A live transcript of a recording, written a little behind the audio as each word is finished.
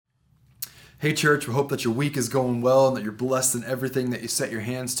Hey church, we hope that your week is going well and that you're blessed in everything that you set your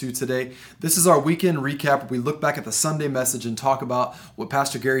hands to today. This is our weekend recap where we look back at the Sunday message and talk about what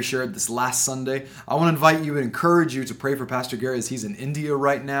Pastor Gary shared this last Sunday. I want to invite you and encourage you to pray for Pastor Gary as he's in India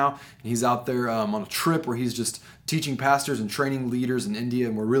right now. And he's out there on a trip where he's just teaching pastors and training leaders in India,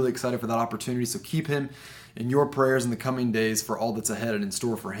 and we're really excited for that opportunity. So keep him in your prayers in the coming days for all that's ahead and in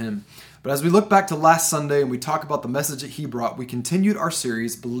store for him. But as we look back to last Sunday and we talk about the message that he brought, we continued our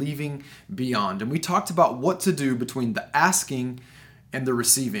series, Believing Beyond. And we talked about what to do between the asking and the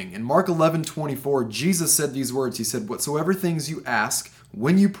receiving. In Mark 11:24, Jesus said these words. He said, "Whatsoever things you ask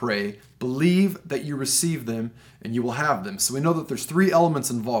when you pray, believe that you receive them and you will have them." So we know that there's three elements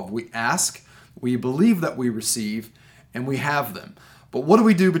involved. We ask, we believe that we receive, and we have them. But what do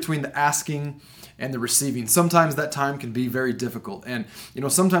we do between the asking and the receiving? Sometimes that time can be very difficult. And,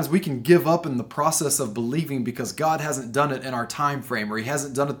 sometimes we can give up in the process of believing because God hasn't done it in our time frame, or he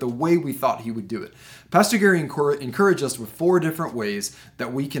hasn't done it the way we thought he would do it. Pastor Gary encouraged us with 4 different ways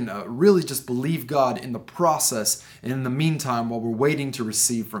that we can really just believe God in the process and in the meantime while we're waiting to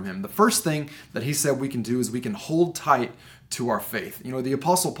receive from him. The first thing that he said we can do is we can hold tight to our faith. The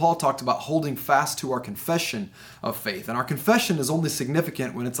Apostle Paul talked about holding fast to our confession of faith. And our confession is only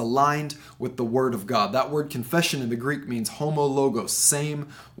significant when it's aligned with the Word of God. That word confession in the Greek means homologos, same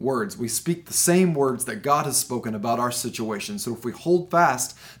words. We speak the same words that God has spoken about our situation. So if we hold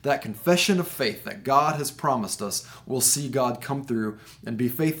fast that confession of faith that God has promised us, we'll see God come through and be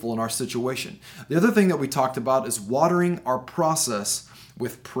faithful in our situation. The other thing that we talked about is watering our process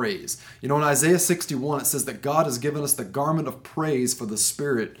with praise. In Isaiah 61, it says that God has given us the garment of praise for the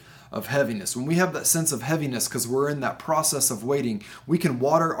spirit of heaviness. When we have that sense of heaviness because we're in that process of waiting, we can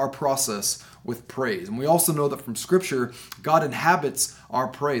water our process with praise. And we also know that from Scripture, God inhabits our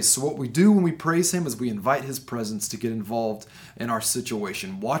praise. So what we do when we praise him is we invite his presence to get involved in our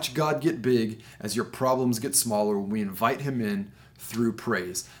situation. Watch God get big as your problems get smaller when we invite him in through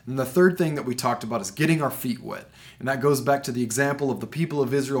praise. And the third thing that we talked about is getting our feet wet. And that goes back to the example of the people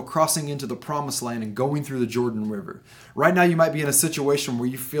of Israel crossing into the promised land and going through the Jordan River. Right now you might be in a situation where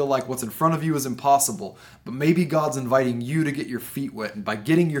you feel like what's in front of you is impossible, but maybe God's inviting you to get your feet wet. And by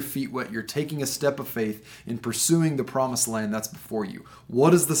getting your feet wet, you're taking a step of faith in pursuing the promised land that's before you.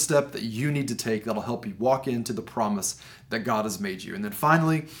 What is the step that you need to take that'll help you walk into the promise that God has made you? And then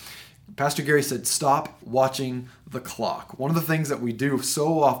finally, Pastor Gary said, stop watching the clock. One of the things that we do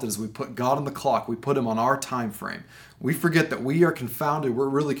so often is we put God on the clock. We put him on our time frame. We forget that we are confounded. We're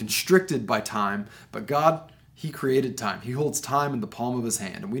really constricted by time. But God, he created time. He holds time in the palm of his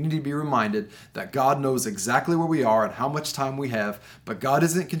hand. And we need to be reminded that God knows exactly where we are and how much time we have. But God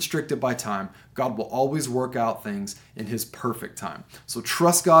isn't constricted by time. God will always work out things in his perfect time. So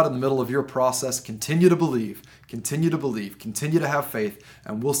trust God in the middle of your process. Continue to believe. Continue to believe. Continue to have faith.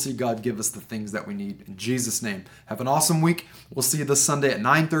 And we'll see God give us the things that we need. In Jesus' name. Have an awesome week. We'll see you this Sunday at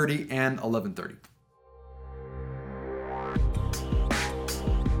 9:30 and 11:30.